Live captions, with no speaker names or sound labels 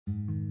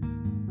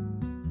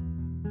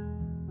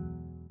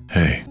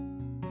Hey,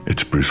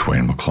 it's Bruce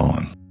Wayne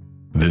McClellan.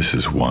 This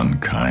is One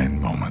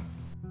Kind Moment,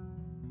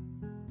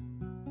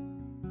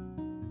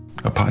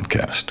 a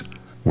podcast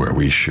where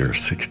we share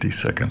 60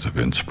 seconds of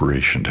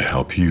inspiration to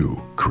help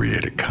you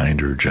create a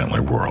kinder,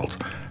 gentler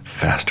world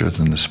faster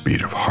than the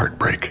speed of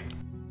heartbreak.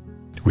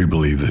 We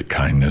believe that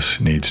kindness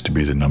needs to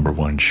be the number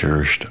one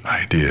cherished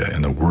idea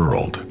in the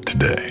world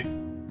today.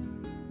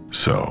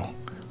 So,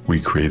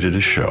 we created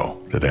a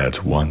show that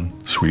adds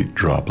one sweet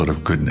droplet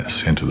of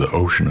goodness into the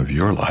ocean of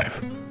your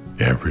life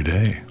every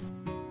day.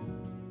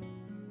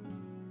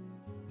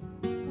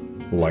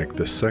 Like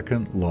the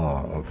second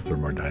law of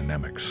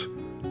thermodynamics,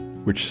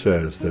 which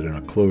says that in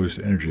a closed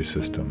energy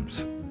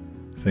systems,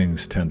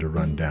 things tend to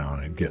run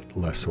down and get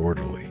less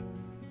orderly.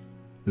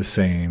 The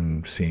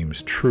same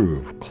seems true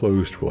of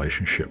closed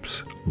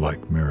relationships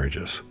like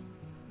marriages.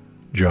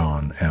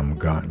 John M.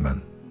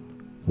 Gottman,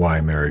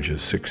 Why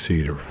Marriages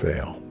Succeed or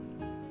Fail.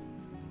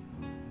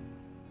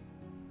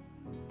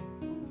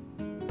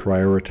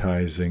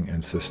 Prioritizing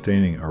and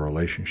sustaining our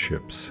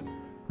relationships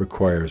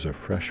requires a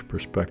fresh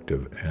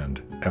perspective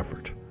and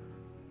effort.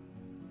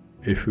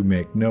 If you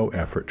make no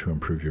effort to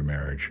improve your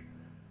marriage,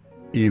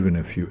 even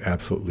if you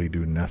absolutely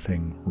do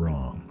nothing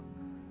wrong,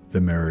 the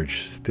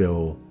marriage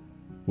still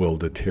will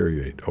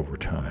deteriorate over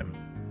time.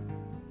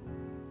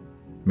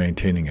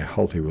 Maintaining a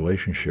healthy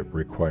relationship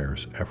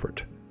requires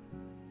effort.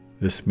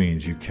 This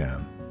means you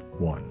can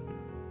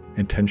 1.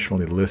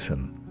 Intentionally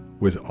listen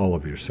with all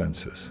of your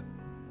senses.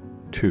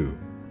 2.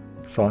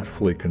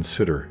 Thoughtfully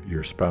consider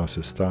your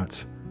spouse's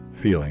thoughts,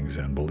 feelings,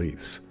 and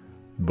beliefs,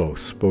 both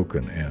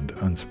spoken and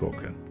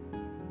unspoken.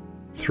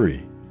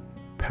 3.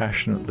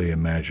 Passionately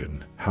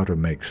imagine how to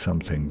make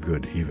something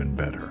good even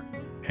better.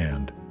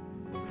 And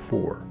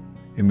 4.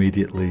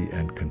 Immediately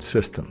and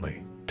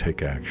consistently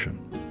take action.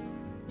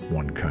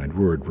 One kind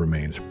word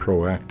remains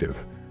proactive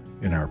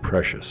in our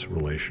precious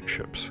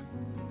relationships.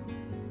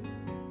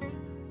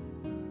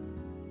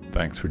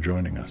 Thanks for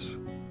joining us.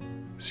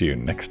 See you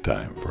next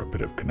time for a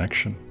bit of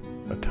connection,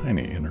 a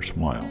tiny inner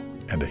smile,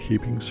 and a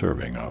heaping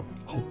serving of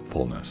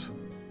hopefulness.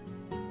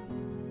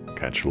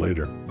 Catch you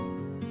later.